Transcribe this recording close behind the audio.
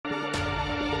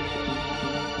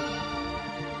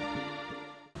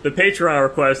The Patreon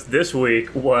request this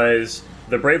week was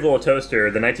The Brave Little Toaster,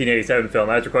 the 1987 film.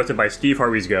 That was requested by Steve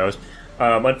Harvey's Ghost.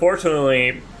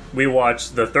 Unfortunately, we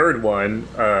watched the third one.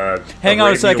 Hang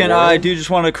on a second. I do just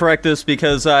want to correct this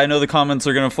because I know the comments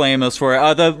are going to flame us for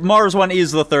it. The Mars one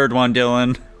is the third one,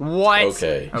 Dylan. What?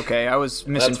 Okay. Okay, I was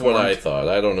misinformed. That's what I thought.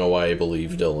 I don't know why I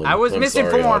believe Dylan. I was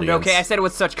misinformed, sorry, okay? I said it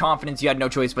with such confidence you had no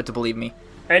choice but to believe me.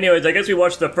 Anyways, I guess we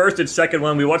watched the first and second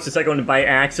one. We watched the second one by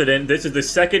accident. This is the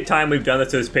second time we've done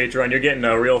this to this Patreon. You're getting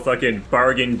a real fucking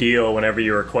bargain deal whenever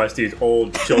you request these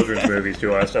old children's movies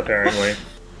to us, apparently.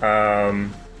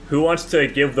 Who wants to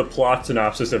give the plot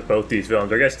synopsis of both these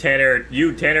films? I guess Tanner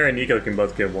and Nico can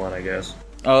both give one, I guess.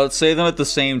 Let's say them at the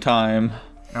same time.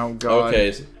 Oh, God.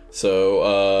 Okay,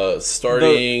 so,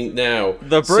 starting now.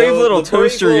 The Brave Little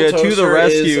Toaster to the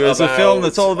Rescue is a film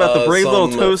that's all about the brave little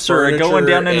toaster going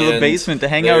down into the basement to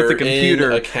hang out with the computer,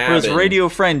 where his radio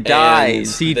friend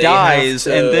dies. He dies,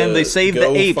 and then they save the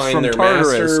apes from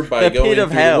Tartarus, the pit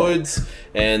of hell. Woods,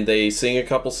 and they sing a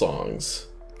couple songs.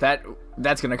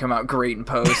 That's gonna come out great in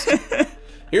post.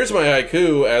 Here's my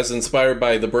haiku as inspired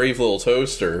by The Brave Little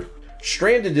Toaster.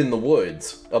 Stranded in the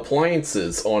woods,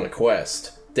 appliances on a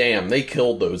quest. Damn, they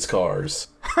killed those cars.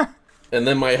 And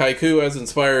then my haiku as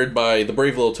inspired by The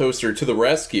Brave Little Toaster to the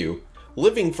Rescue.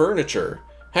 Living furniture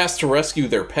has to rescue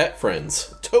their pet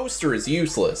friends. Toaster is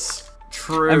useless.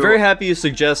 True. I'm very happy you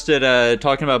suggested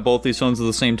talking about both these films at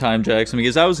the same time, Jackson,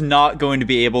 because I was not going to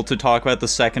be able to talk about the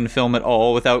second film at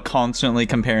all without constantly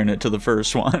comparing it to the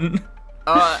first one.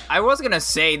 I was gonna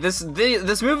say, this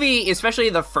movie, especially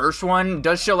the first one,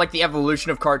 does show, like, the evolution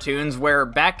of cartoons, where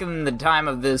back in the time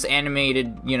of this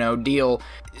animated, deal,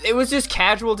 it was just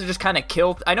casual to just kind of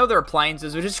kill... I know they're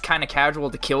appliances, but just kind of casual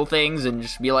to kill things and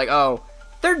just be like, oh,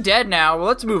 they're dead now, well,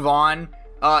 let's move on.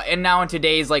 And now in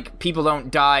today's, like, people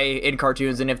don't die in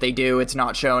cartoons, and if they do, it's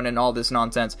not shown and all this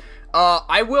nonsense.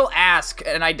 I will ask,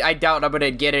 and I doubt I'm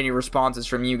gonna get any responses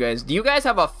from you guys. Do you guys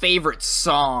have a favorite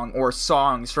song or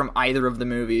songs from either of the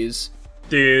movies?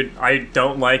 Dude, I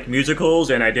don't like musicals,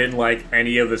 and I didn't like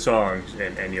any of the songs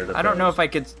in any of the films. I don't know if I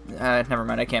could... never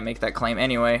mind, I can't make that claim.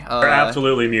 Anyway. They're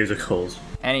absolutely musicals.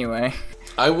 Anyway.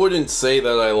 I wouldn't say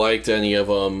that I liked any of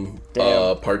them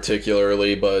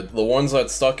particularly, but the ones that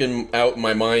stuck out in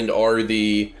my mind are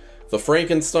the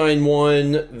Frankenstein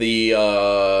one,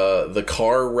 the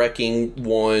car wrecking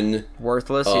one,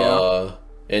 Worthless, yeah,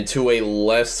 and to a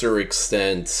lesser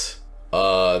extent,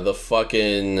 the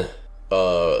fucking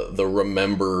the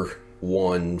Remember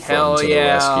one from Hell To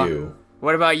yeah. the Rescue.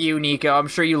 What about you, Nico? I'm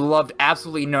sure you loved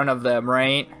absolutely none of them,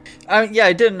 right? Yeah,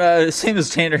 I didn't, same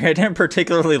as Tanner, I didn't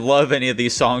particularly love any of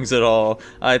these songs at all.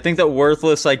 I think that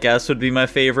Worthless, I guess, would be my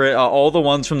favorite. All the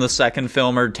ones from the second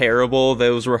film are terrible.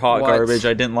 Those were hot garbage.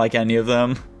 I didn't like any of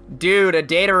them. Dude, A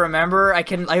Day to Remember, I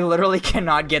literally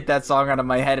cannot get that song out of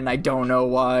my head, and I don't know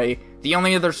why. The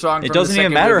only other song it doesn't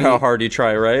even matter how hard you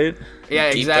try, right? Yeah,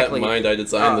 exactly. Keep that in mind, I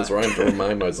designed this rhyme to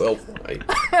remind myself.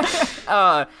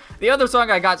 The other song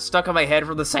I got stuck in my head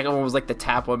from the second one was like the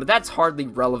tap one, but that's hardly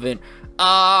relevant.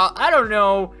 I don't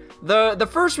know. The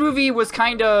first movie was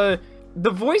kind of... The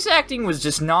voice acting was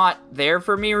just not there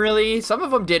for me, really. Some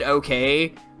of them did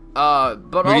okay.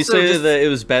 But Would you say that it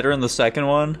was better in the second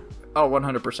one? Oh,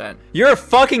 100%. You're a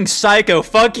fucking psycho.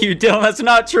 Fuck you, Dylan. That's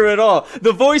not true at all.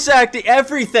 The voice acting,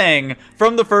 everything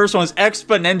from the first one is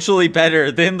exponentially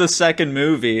better than the second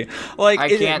movie. Like,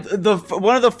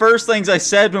 one of the first things I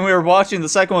said when we were watching the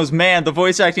second one was, man, the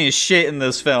voice acting is shit in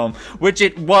this film. Which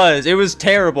it was. It was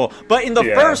terrible. But in the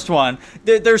first one,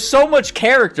 there's so much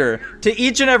character to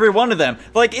each and every one of them.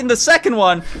 Like, in the second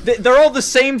one, they're all the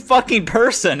same fucking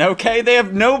person, okay? They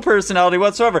have no personality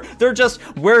whatsoever. They're just,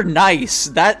 we're nice.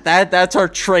 That's our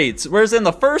traits. Whereas in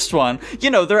the first one,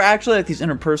 there are actually like these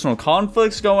interpersonal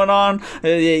conflicts going on.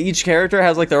 Each character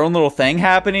has like their own little thing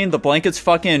happening. The blanket's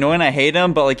fucking annoying. I hate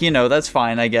him, but that's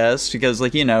fine, I guess, because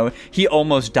he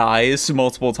almost dies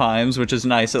multiple times, which is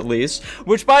nice at least.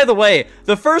 Which, by the way,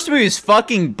 the first movie is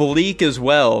fucking bleak as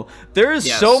well. There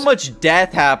is so much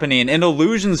death happening and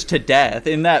allusions to death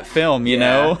in that film, you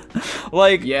know?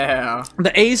 Like,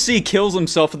 the AC kills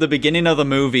himself at the beginning of the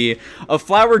movie. A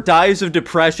flower dies of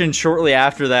depression shortly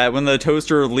after that when the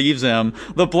toaster leaves him.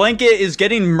 The blanket is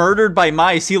getting murdered by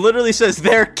mice. He literally says,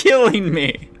 "They're killing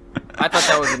me." I thought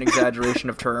that was an exaggeration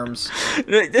of terms.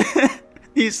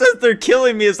 He says they're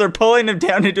killing me as they're pulling him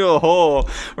down into a hole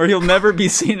where he'll never be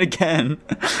seen again.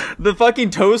 The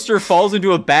fucking toaster falls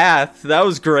into a bath. That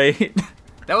was great.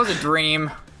 That was a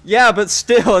dream. Yeah, but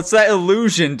still, it's that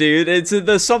illusion, dude.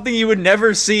 There's something you would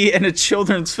never see in a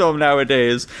children's film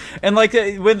nowadays. And like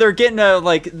when they're getting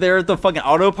they're at the fucking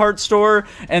auto parts store,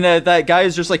 and that guy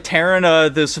is just like tearing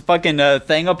this fucking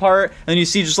thing apart, and you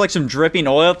see just like some dripping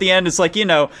oil at the end. It's like, you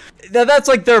know, that's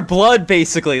like their blood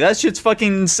basically. That shit's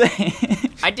fucking insane.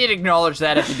 I did acknowledge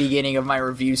that at the beginning of my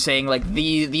review, saying like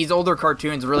these older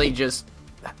cartoons really just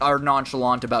are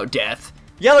nonchalant about death.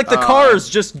 Yeah, like the car's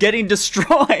just getting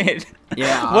destroyed.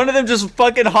 Yeah. One of them just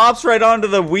fucking hops right onto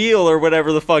the wheel or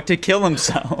whatever the fuck to kill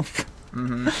himself.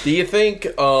 Mm-hmm. Do you think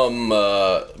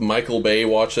Michael Bay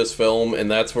watched this film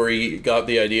and that's where he got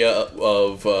the idea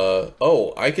of,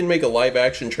 oh, I can make a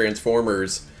live-action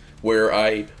Transformers where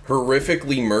I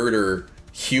horrifically murder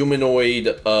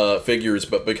humanoid figures,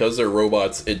 but because they're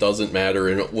robots, it doesn't matter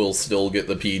and it will still get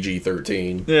the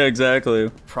PG-13. Yeah, exactly.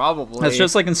 Probably. That's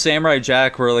just like in Samurai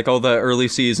Jack, where like all the early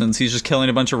seasons, he's just killing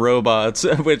a bunch of robots,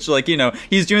 which, like, you know,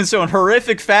 he's doing so in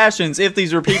horrific fashions if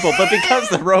these were people, but because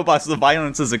they're robots, the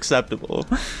violence is acceptable.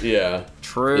 Yeah.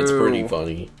 True. It's pretty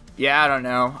funny. Yeah, I don't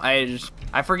know.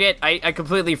 I forget. I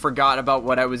completely forgot about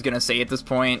what I was gonna say at this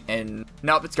point, and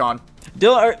nope, it's gone.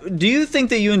 Dylan, do you think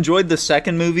that you enjoyed the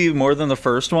second movie more than the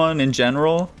first one in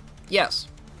general? Yes.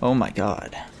 Oh my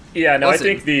god. Yeah, no, Listen.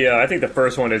 I think the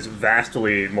first one is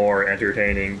vastly more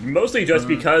entertaining, mostly just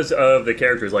because of the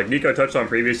characters. Like Nico touched on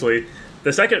previously,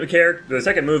 the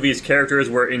second movie's characters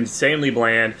were insanely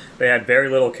bland. They had very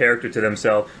little character to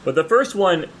themselves. But the first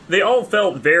one, they all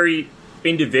felt very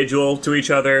individual to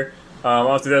each other.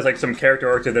 Also, there's like some character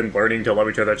arc to them learning to love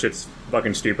each other. That shit's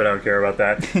fucking stupid. I don't care about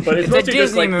that. But it's mostly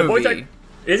just like movie. the voice act.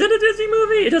 Is it a Disney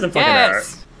movie? It doesn't fucking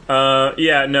matter.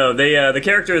 Yeah, no, the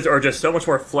characters are just so much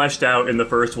more fleshed out in the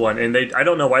first one, and I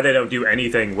don't know why they don't do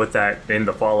anything with that in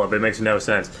the follow-up. It makes no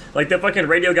sense. Like, the fucking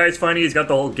radio guy's funny, he's got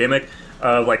the whole gimmick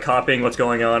of, like, copying what's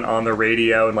going on the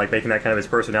radio and, like, making that kind of his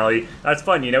personality. That's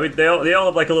fun, you know, they all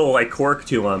have, like, a little, like, quirk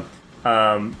to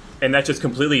them. And that's just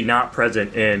completely not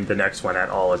present in the next one at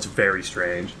all. It's very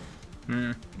strange.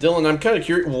 Dylan, I'm kind of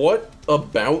curious, what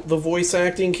about the voice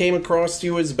acting came across to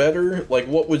you as better? Like,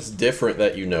 what was different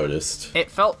that you noticed?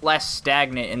 It felt less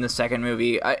stagnant in the second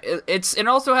movie. It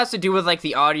also has to do with like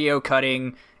the audio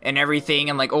cutting and everything,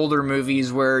 and like older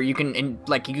movies where you can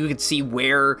you could see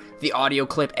where the audio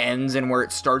clip ends and where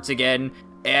it starts again.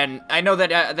 And I know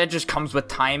that that just comes with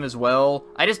time as well.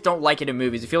 I just don't like it in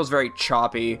movies. It feels very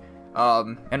choppy.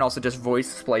 And also just voice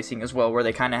splicing as well, where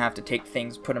they kind of have to take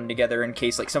things, put them together in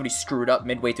case like somebody screwed up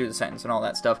midway through the sentence and all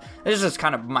that stuff. This is just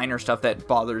kind of minor stuff that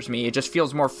bothers me. It just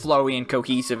feels more flowy and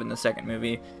cohesive in the second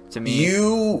movie to me.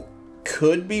 You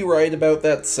could be right about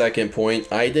that second point.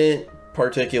 I didn't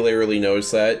particularly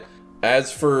notice that.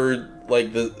 As for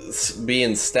like the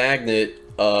being stagnant,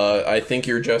 I think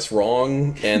you're just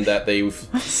wrong, and that they've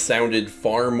sounded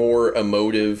far more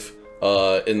emotive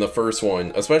in the first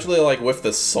one, especially like with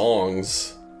the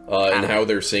songs and how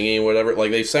they're singing and whatever. Like,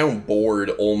 they sound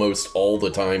bored almost all the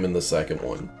time in the second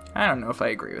one. I don't know if I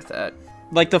agree with that.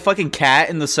 Like the fucking cat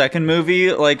in the second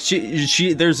movie, like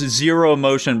she there's zero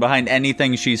emotion behind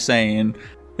anything she's saying.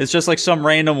 It's just like some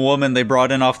random woman they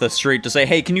brought in off the street to say,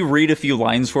 hey, can you read a few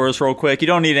lines for us real quick? You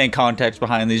don't need any context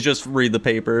behind these, just read the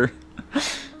paper.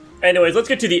 Anyways, let's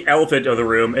get to the elephant of the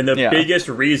room, and the biggest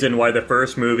reason why the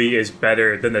first movie is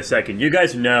better than the second. You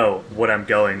guys know what I'm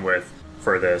going with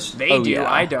for this. They do,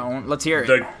 yeah. I don't. Let's hear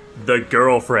it. The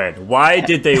girlfriend. Why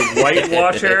did they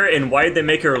whitewash her, and why did they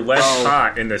make her less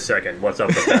hot in the second? What's up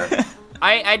with that?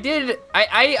 I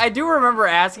do remember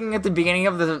asking at the beginning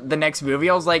of the next movie,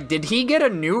 I was like, did he get a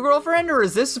new girlfriend, or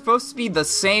is this supposed to be the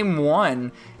same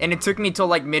one? And it took me till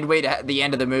like midway to the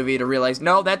end of the movie to realize,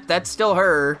 no, that's still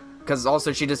her. Because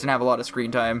also she doesn't have a lot of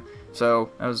screen time, so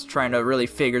I was trying to really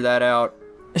figure that out.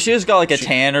 She just got like a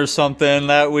tan or something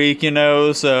that week, you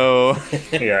know, so...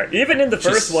 Yeah, even in the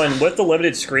first one, with the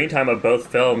limited screen time of both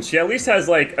films, she at least has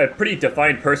like a pretty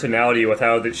defined personality with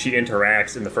how that she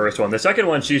interacts in the first one. The second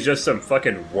one, she's just some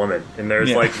fucking woman, and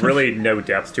there's like really no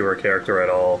depth to her character at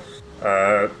all.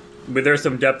 But there's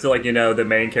some depth to, like, you know, the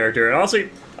main character. And also,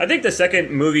 I think the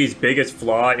second movie's biggest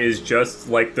flaw is just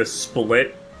like the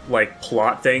split like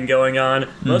plot thing going on,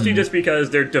 mostly just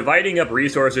because they're dividing up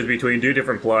resources between two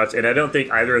different plots, and I don't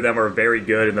think either of them are very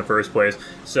good in the first place.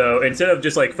 So instead of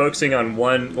just like focusing on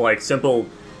one like simple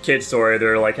kid story,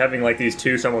 they're like having like these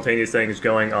two simultaneous things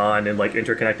going on and like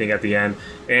interconnecting at the end,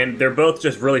 and they're both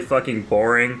just really fucking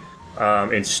boring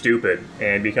and stupid,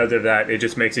 and because of that it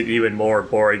just makes it even more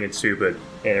boring and stupid,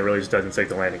 and it really just doesn't stick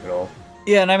the landing at all.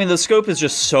 Yeah, and I mean, the scope is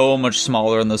just so much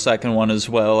smaller in the second one as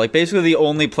well. Like, basically the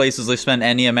only places they spend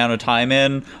any amount of time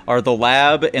in are the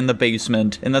lab and the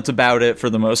basement, and that's about it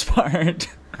for the most part.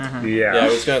 Yeah. Yeah, I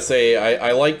was gonna say,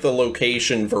 I like the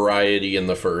location variety in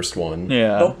the first one.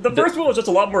 Yeah. Well, the first one was just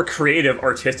a lot more creative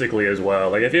artistically as well.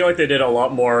 Like, I feel like they did a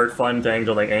lot more fun things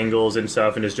with, like, angles and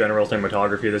stuff and just general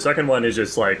cinematography. The second one is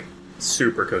just, like,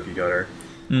 super cookie cutter.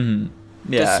 Mm-hmm.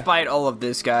 Yeah. Despite all of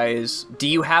this, guys, do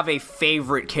you have a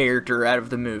favorite character out of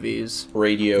the movies?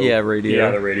 Radio. Yeah, Radio. Yeah,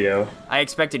 the radio. I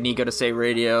expected Nico to say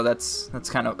Radio. That's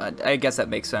kind of... I guess that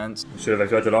makes sense. Should have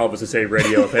expected all of us to say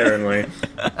radio, apparently.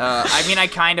 I mean, I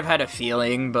kind of had a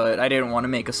feeling, but I didn't want to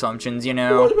make assumptions, you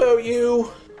know? What about you?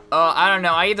 I don't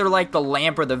know. I either like the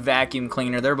lamp or the vacuum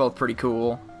cleaner. They're both pretty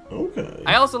cool. Okay.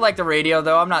 I also like the radio,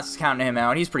 though. I'm not counting him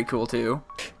out. He's pretty cool, too.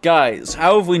 Guys,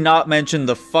 how have we not mentioned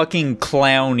the fucking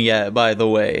clown yet, by the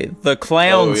way? The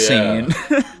clown scene.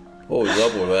 What was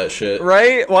up with that shit?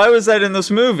 Right? Why was that in this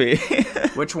movie?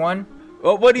 Which one?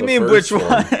 Well, what do you mean, which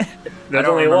one? There's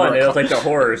only one. It was like the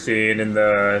horror scene in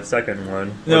the second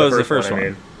one. No, it was the first one. I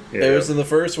mean. Yeah. It was in the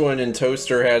first one, and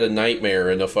Toaster had a nightmare,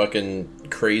 and a fucking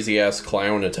crazy-ass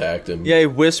clown attacked him. Yeah, he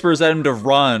whispers at him to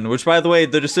run, which, by the way,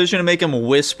 the decision to make him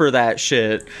whisper that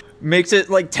shit makes it,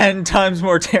 like, 10 times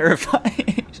more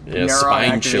terrifying. Yeah,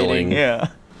 spine-chilling.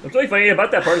 Yeah. What's really funny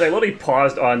about that part is I literally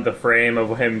paused on the frame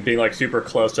of him being, like, super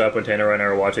close up when Tanner and I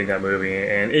were watching that movie,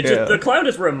 and it just, the clown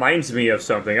just reminds me of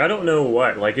something. I don't know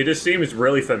what. Like, it just seems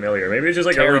really familiar. Maybe it's just,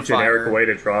 like, a really generic way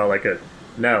to draw, like, a...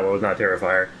 No, it was not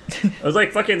Terrifier. I was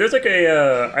like, fucking, there's like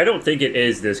a, I don't think it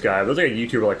is this guy. There's like a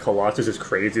YouTuber, like Colossus is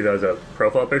Crazy, that has a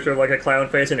profile picture of like a clown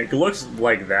face, and it looks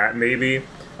like that, maybe.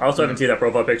 I also haven't seen that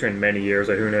profile picture in many years,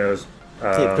 so who knows.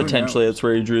 Potentially, that's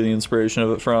where he drew the inspiration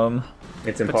of it from.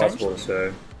 It's impossible to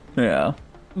say. Yeah.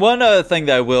 One thing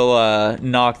that I will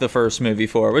knock the first movie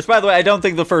for, which, by the way, I don't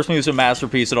think the first movie is a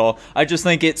masterpiece at all. I just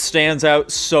think it stands out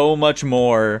so much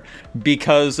more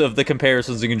because of the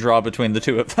comparisons you can draw between the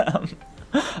two of them.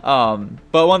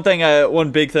 But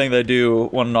one big thing that I do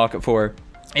want to knock it for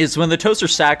is when the Toaster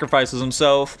sacrifices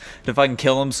himself to fucking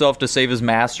kill himself to save his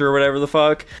master or whatever the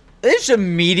fuck. They just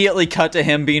immediately cut to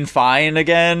him being fine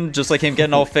again, just like him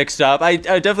getting all fixed up. I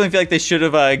definitely feel like they should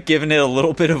have given it a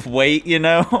little bit of weight, you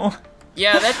know?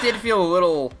 Yeah, that did feel a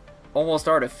little almost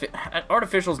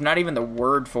artificial's not even the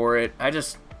word for it.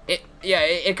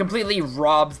 It completely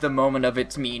robs the moment of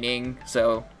its meaning.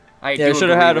 So I should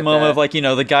have had a moment of, like, you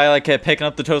know, the guy like kept picking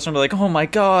up the toaster and be like, oh my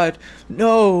god,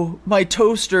 no, my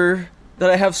toaster that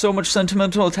I have so much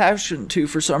sentimental attachment to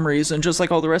for some reason, just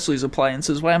like all the rest of these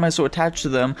appliances. Why am I so attached to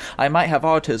them? I might have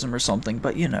autism or something,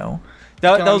 but you know.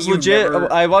 That was legit.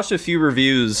 I watched a few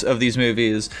reviews of these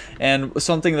movies, and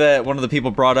something that one of the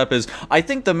people brought up is, I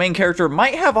think the main character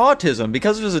might have autism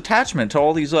because of his attachment to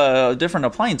all these different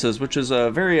appliances, which is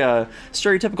a very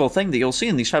stereotypical thing that you'll see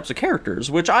in these types of characters,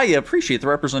 which I appreciate the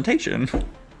representation.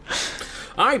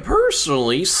 I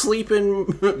personally sleep in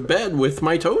bed with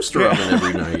my toaster oven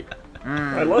every night.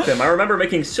 I love him. I remember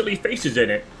making silly faces in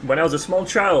it when I was a small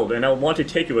child, and I want to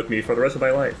take it with me for the rest of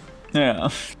my life. Yeah.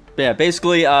 Yeah,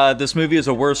 basically, this movie is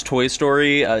a worse Toy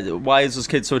Story. Why is this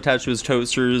kid so attached to his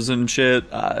toasters and shit?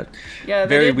 Yeah,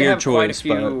 very weird choice,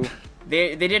 but...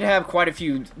 They did have quite a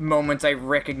few moments I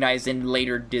recognized in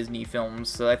later Disney films,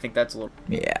 so I think that's a little...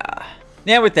 Yeah.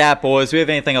 Yeah, with that, boys, do we have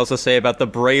anything else to say about the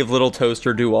Brave Little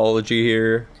Toaster duology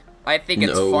here? I think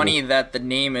it's funny that the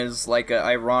name is like an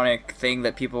ironic thing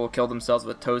that people kill themselves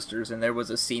with toasters, and there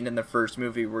was a scene in the first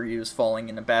movie where he was falling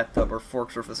in a bathtub or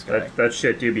forks over the sky. That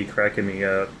shit do be cracking me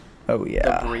up. Oh,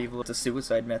 yeah. The Brave Little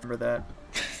suicide method for that.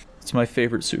 It's my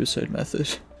favorite suicide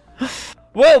method.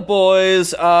 Well,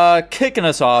 boys, kicking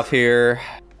us off here.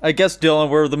 I guess, Dylan,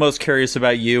 we're the most curious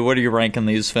about you. What are you ranking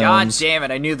these films? God damn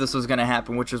it, I knew this was going to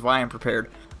happen, which is why I'm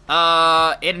prepared.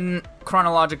 In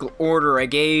chronological order, I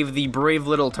gave the Brave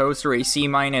Little Toaster a C-,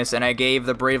 and I gave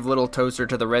the Brave Little Toaster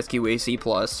to the Rescue a C+.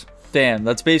 Damn,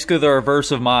 that's basically the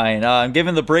reverse of mine. I'm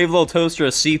giving the Brave Little Toaster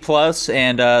a C+,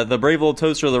 and the Brave Little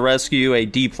Toaster to the Rescue a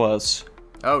D+.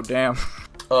 Oh, damn.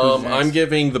 I'm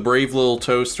giving the Brave Little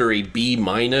Toaster a B-,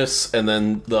 and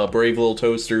then the Brave Little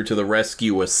Toaster to the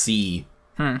Rescue a C.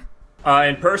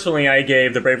 And personally, I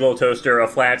gave the Brave Little Toaster a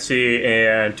flat C,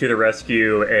 and to the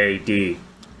Rescue a D.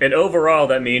 And overall,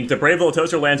 that means the Brave Little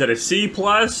Toaster lands at a C+,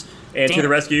 and to the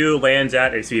Rescue lands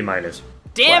at a C-.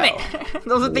 Damn it!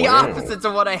 Those are the opposites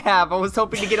of what I have. I was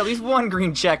hoping to get at least one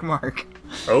green check mark.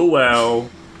 Oh well.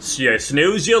 Yeah,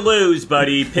 snooze you lose,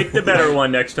 buddy. Pick the better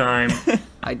one next time.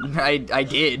 I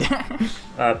did.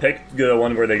 Pick the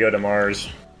one where they go to Mars.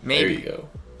 Maybe. There you go.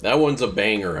 That one's a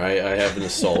banger. I have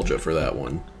nostalgia for that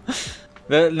one.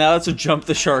 Now that's a jump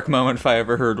the shark moment if I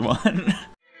ever heard one.